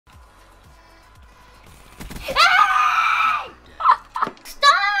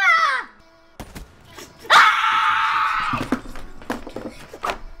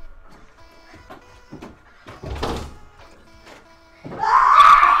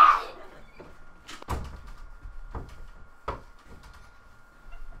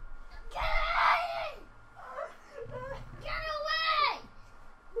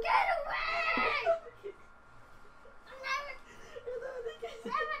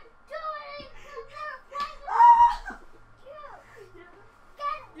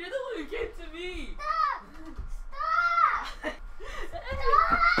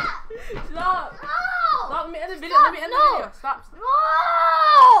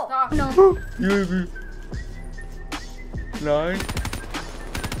No. UAV. 9.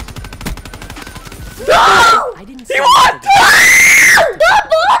 No! I didn't He won! Stop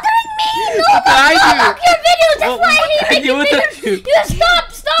bothering me! No, What did I do? Fuck your videos. That's why I hate making What did I videos. do? You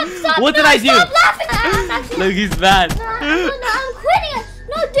stop. What did I do? Stop laughing. Look, he's mad. No, I'm quitting.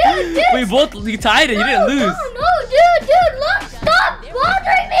 No, dude. We both tied it. You didn't lose. No, dude. Look, stop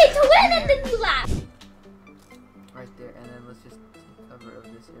bothering me to win and then you laugh. Right there, and then let's just take cover of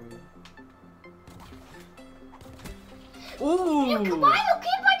this area. Ooh! Why you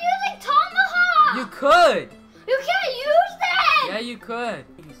keep on using tomahawk? You could! You can't use that! Yeah, you could.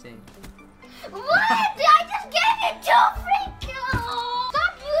 What are you saying? What? I just gave you 2 free kills!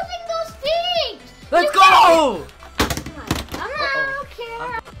 Stop using those things! Let's go! I don't care.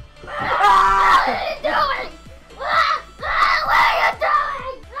 What are you doing? What are you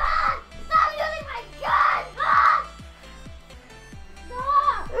doing? Stop using my gun!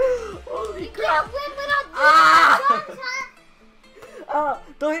 Stop! Holy You crap! can't win without doing guns, huh? Oh,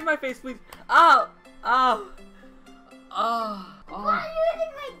 don't hit my face, please. Ow! Ow! Oh! Why are you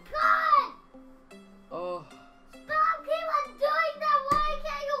using my gun? Oh! Stop! Keep on doing that! Why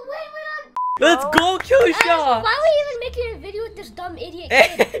can't you win without? Let's go, Kyosha! Why are we even making a video with this dumb idiot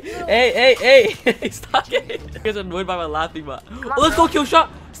kid? Hey! Stop it! You guys are annoyed by my laughing, but let's go, Kyosha!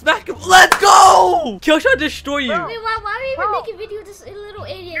 Smack him! Let's go! Kyosha destroy you! Wait, why are we even making a video with this little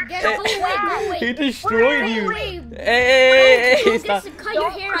idiot? Go away! He destroyed you! Wait. Hey! You Stop! just cut your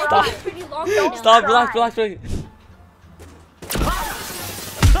hair out. Stop. It's pretty long right now. Stop! Relax! What?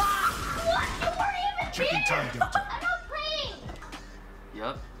 You weren't even Checking time, there. Delta. I'm not playing.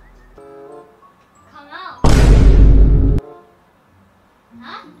 Yup. Come out.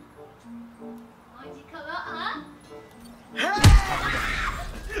 Huh? Why did you come out, huh?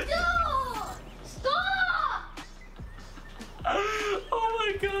 No! Stop! Oh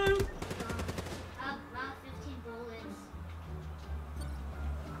my god! Round 15 bullets.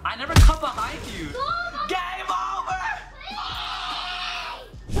 I never come behind you. Stop! Game over!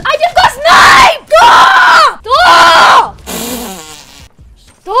 I just got sniped! Stop! Stop!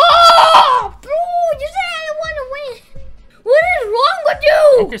 Stop! Bro, you said I didn't want to win. What is wrong with you?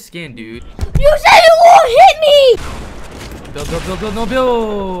 Your skin, dude. You said you won't hit me! Build.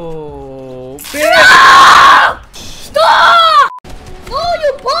 Stop! Stop! Oh,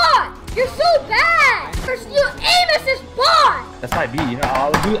 you bot! You're so bad! You aim assist bot! That's my B, you know. I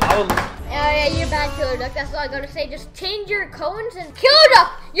will. Yeah, you're bad, Killer Duck. That's all I gotta say. Just change your cones and Killer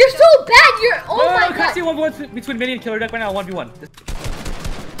Duck! You're so bad! You're my Can I god! see 1v1 between Minnie and Killer Duck right now? 1v1.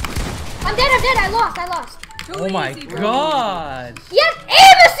 I'm dead. I lost. Oh my god! Yes,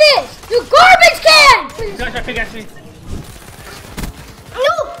 aim assist! You garbage can! Please. Guys, I think actually.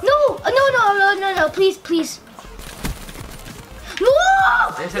 No, please. No!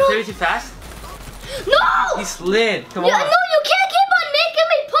 Is that really too fast? No! He slid. Come No, on. you can't keep on making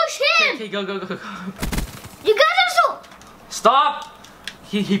me push him! Okay, go. You guys are so... Stop!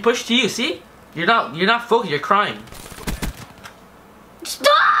 He pushed to you. See? You're not focused. You're crying. Stop!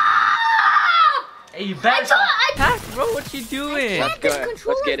 Hey, you better. Pass, bro, what you doing? Let's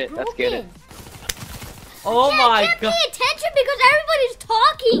get it. Oh my Can't god! pay attention because everybody's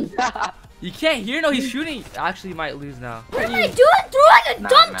talking. You can't hear. No, he's shooting. Actually, you might lose now. What am I doing? Throwing a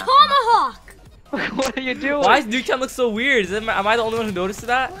dumb tomahawk. What are you doing? Why does Nuketown look so weird? Am I the only one who noticed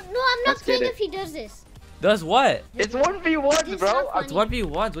that? No, I'm not playing if he does this. Does what? It's 1v1s, This is bro. not It's funny. 1v1s.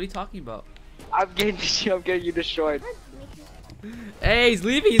 What are you talking about? I'm getting you destroyed. Hey, he's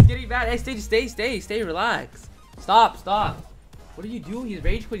leaving. He's getting mad. Hey, stay, relax. Stop. What are you doing? He's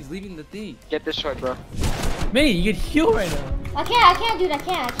rage quit. He's leaving the thing. Get destroyed, bro. Manny, you get heal right now. I can't, dude. I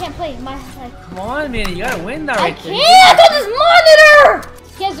can't play. Come on, Manny. You gotta win that I right can't. I got this monitor.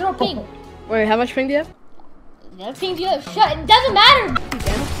 He has 0 ping. Wait, how much ping do you have? That ping you have. Shut. It doesn't matter.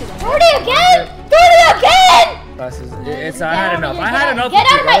 30 again. 30 again. I had enough. Get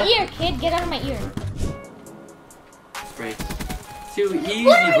out of my ear, kid. Get out of my ear. Break. Too easy,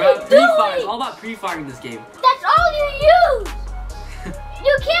 What are bro. you Pre-fire. doing? All about pre-firing this game. That's all you use.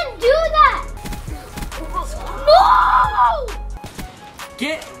 You can't do that. No.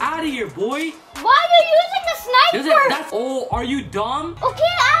 Get out of here, boy. Why are you using the sniper? Oh, are you dumb?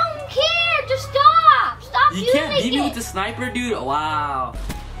 Okay, I don't care. Just stop. Stop You using can't beat me it. with the sniper, dude. Wow.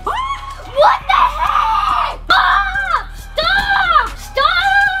 What the heck?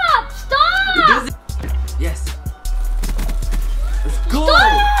 Stop! Yes. Let's go.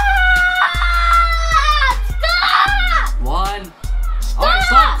 Stop! One. Alright,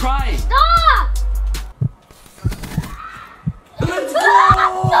 stop crying. Stop! Let's go.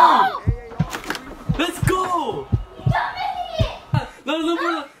 No! Let's go. Dumb idiot!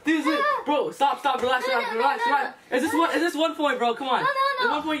 No. Dude, bro, stop, relax. Is this 1 point, bro? Come on.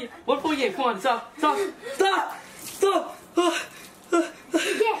 No. It's 1 point game. Come on, stop. Yeah.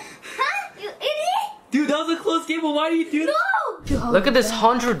 Huh? You idiot! Dude, that was a close game, but why do you do that? No! Look at this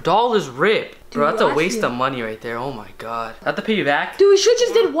 $100 rip. Bro, that's a watch waste it. of money right there. Oh my god. I have to pay you back? Dude, we should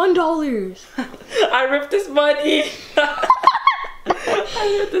just did $1. I ripped this money.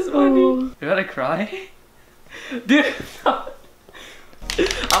 I ripped this money. You gotta cry? Dude, stop.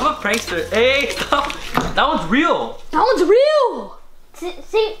 I'm a prankster. Hey, stop. That one's real. That one's real. See?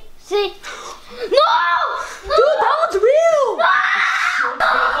 No! Dude, that one's real.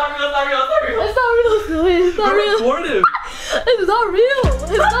 It's not real. It's not real. Record him. It's not real.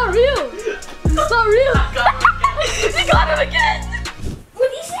 It's not real. It's not real. You got him again. What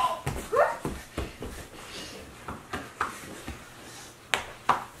did you say? Huh?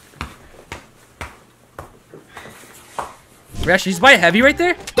 Reaxtion, you just buy a heavy right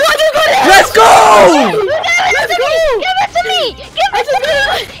there? Let's go! Let's go. Give it to me! Give it to me!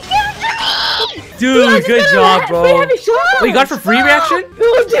 Dude, good job, bro. Wait, you got it for free, Reaxtion?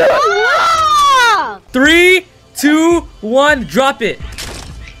 Ah! 3, 2, 1, drop it.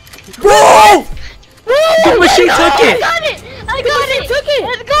 Bro! The machine took it. I got it! Took it!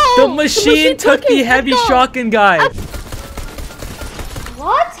 Let's go! The machine took the heavy shotgun guy.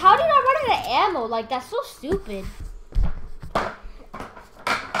 What? How did I run out of ammo? Like, that's so stupid.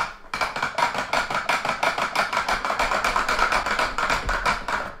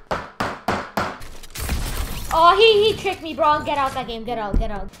 Oh, he tricked me, bro. Get out that game. Get out.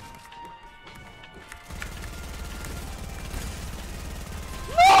 No!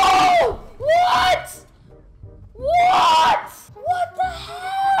 What? What the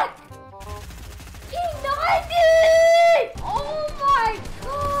heck? He 90! Oh my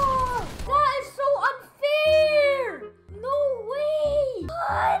god! That is so unfair! No way!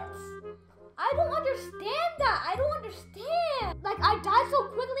 What? I don't understand that. I don't understand. Like, I died so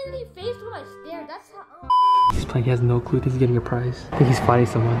quickly and he faced when I stared. That's how... He's playing, he has no clue. He's getting a prize. I think he's fighting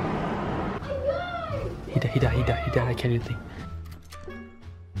someone. He died. I can't even think.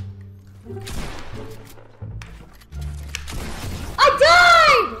 I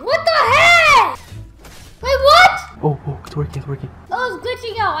died! What the heck? Wait, what? Oh, it's working. Oh, it was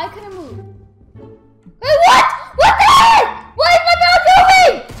glitching out. I couldn't move. Wait, what? What the heck? What is my mouse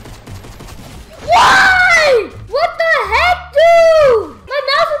doing? Why? What the heck, dude? My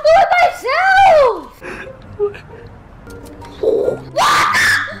mouse is moving by itself. What?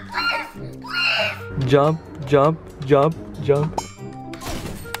 Please. Jump.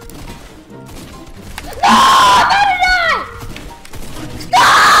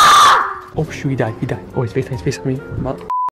 Oh shoot, he died. Oh, his face on me.